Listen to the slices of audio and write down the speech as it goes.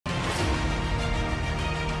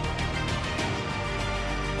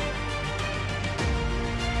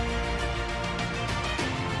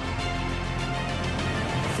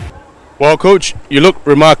Well, Coach, you look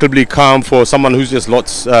remarkably calm for someone who's just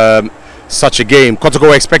lost such a game. Kotoko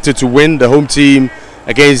were expected to win, the home team,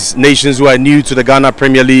 against nations who are new to the Ghana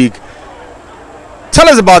Premier League. Tell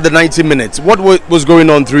us about the 90 minutes. What was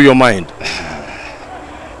going on through your mind?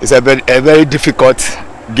 It's a very difficult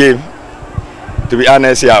game, to be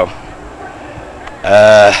honest, yeah.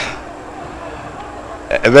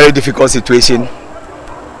 A very difficult situation.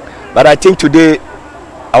 But I think today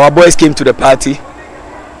our boys came to the party.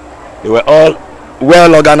 They were all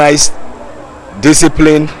well organized,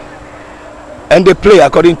 disciplined, and they play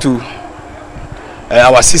according to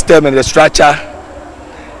our system and the structure.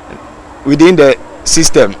 Within the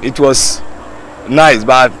system, it was nice,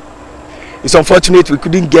 but it's unfortunate we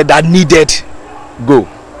couldn't get that needed goal.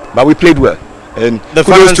 But we played well, and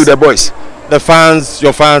kudos to the boys. The fans,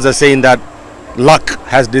 your fans, are saying that luck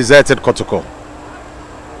has deserted Kotoko.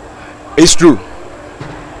 It's true.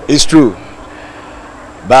 It's true.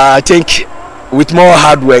 But I think with more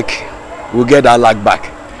hard work, we'll get our luck back.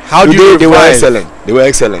 How do you revive? They were excellent. They were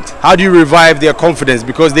excellent. How do you revive their confidence?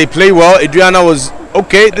 Because they play well. Adriana was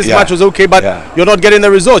okay. This match was okay, but you're not getting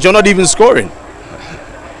the results. You're not even scoring.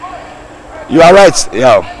 You are right.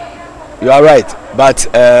 Yeah, you are right. But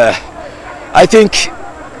I think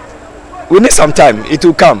we need some time. It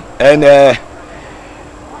will come, and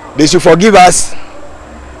they should forgive us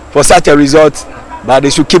for such a result. But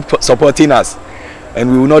they should keep supporting us, and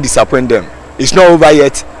we will not disappoint them. It's not over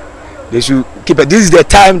yet. They should keep it. This is the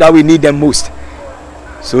time that we need them most.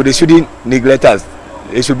 So they shouldn't neglect us.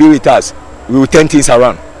 They should be with us. We will turn things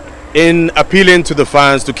around. In appealing to the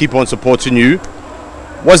fans to keep on supporting you,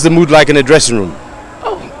 what's the mood like in the dressing room?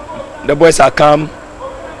 Oh, the boys are calm.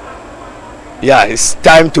 Yeah, it's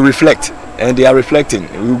time to reflect, and they are reflecting.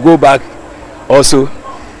 We will go back also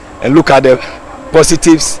and look at the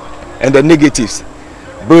positives and the negatives.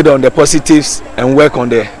 Build on the positives and work on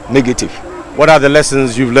the negative. What are the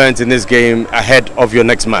lessons you've learned in this game ahead of your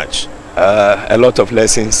next match? A lot of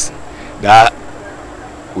lessons that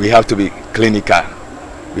we have to be clinical.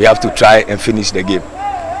 We have to try and finish the game.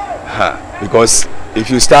 Because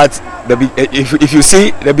if you start, if you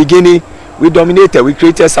see the beginning, we dominated, we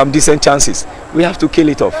created some decent chances. We have to kill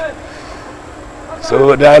it off.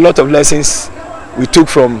 So there are a lot of lessons we took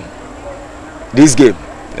from this game,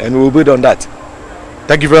 and we'll build on that.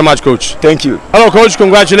 Thank you very much, Coach. Thank you. Hello, Coach.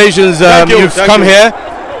 Congratulations. You've come here.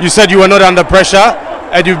 You said you were not under pressure,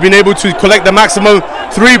 and you've been able to collect the maximum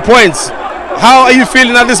 3 points. How are you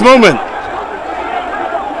feeling at this moment?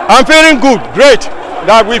 I'm feeling good. Great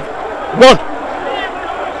that we've won.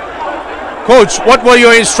 Coach, what were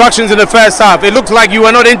your instructions in the first half? It looked like you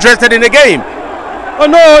were not interested in the game. Oh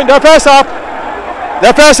no, in the first half,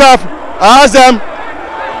 I asked them,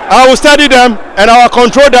 I will study them, and I will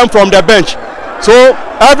control them from the bench. So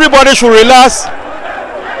everybody should relax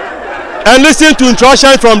and listen to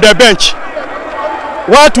instructions from the bench.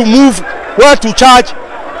 Where to move, where to charge,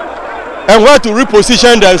 and where to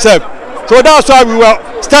reposition themselves. So that's why we were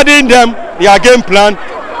studying them, their game plan.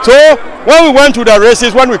 So when we went to the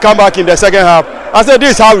races, when we come back in the second half, I said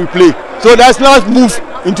this is how we play. So let's not move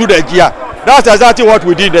into the gear. That's exactly what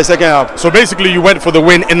we did in the second half. So basically you went for the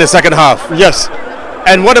win in the second half? Yes.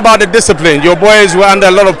 And what about the discipline? Your boys were under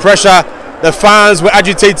a lot of pressure. The fans were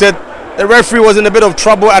agitated. The referee was in a bit of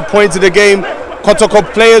trouble at points of the game. Kotoko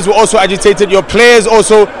players were also agitated. Your players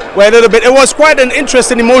also were a little bit. It was quite an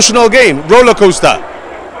interesting, emotional game. Roller coaster.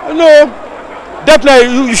 No,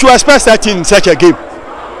 definitely you should expect that in such a game.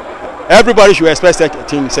 Everybody should expect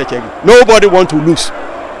that in such a game. Nobody wants to lose.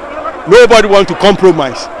 Nobody wants to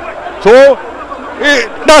compromise. So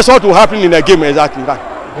that's what will happen in a game exactly.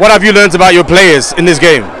 What have you learned about your players in this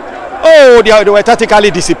game? Oh, they were tactically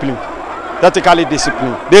disciplined. They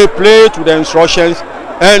play to the instructions,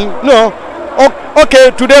 and okay,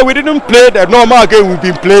 today we didn't play the normal game we've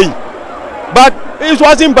been playing, but it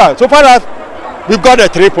wasn't bad. So far as we've got the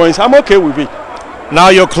 3 points, I'm okay with it. Now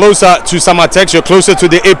you're closer to Samatex, you're closer to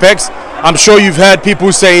the apex. I'm sure you've heard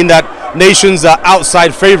people saying that nations are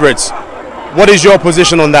outside favorites. What is your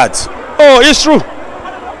position on that? Oh, it's true.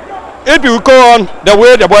 If you go on the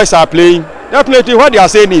way the boys are playing, definitely what they are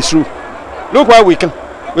saying is true. Look where we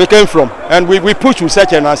came from, and we push with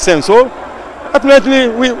such an ascent. So definitely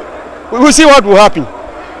we will see what will happen.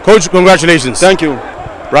 Coach, congratulations. Thank you.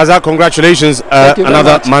 Razak, congratulations.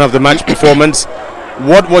 Another man of the match performance.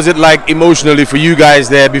 What was it like emotionally for you guys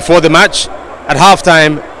there before the match, at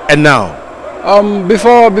halftime, and now?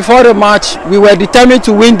 Before the match, we were determined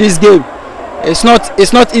to win this game. It's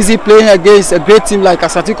not easy playing against a great team like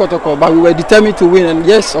Asante Kotoko, but we were determined to win. And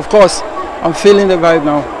yes, of course, I'm feeling the vibe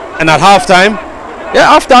now. And at halftime? Yeah,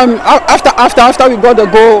 after we got the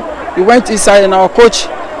goal, we went inside and our coach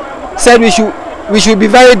said we should be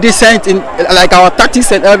very decent in like our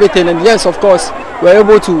tactics and everything. And yes, of course, we were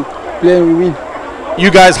able to play and we win. You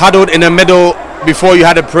guys huddled in the middle before you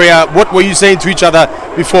had a prayer. What were you saying to each other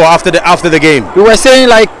before, after the game? We were saying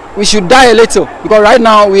like we should die a little, because right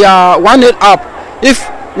now we are 1-0 up. If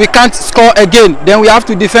we can't score again, then we have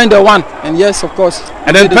to defend the one. And yes, of course.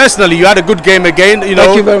 And then personally, you had a good game again. You know,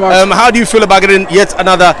 thank you very much. How do you feel about getting yet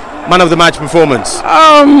another man of the match performance?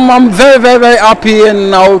 I'm very, very, very happy,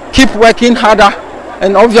 and I'll keep working harder.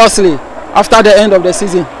 And obviously, after the end of the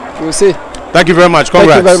season, we'll see. Thank you very much.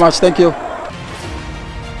 Congrats. Thank you very much. Thank you.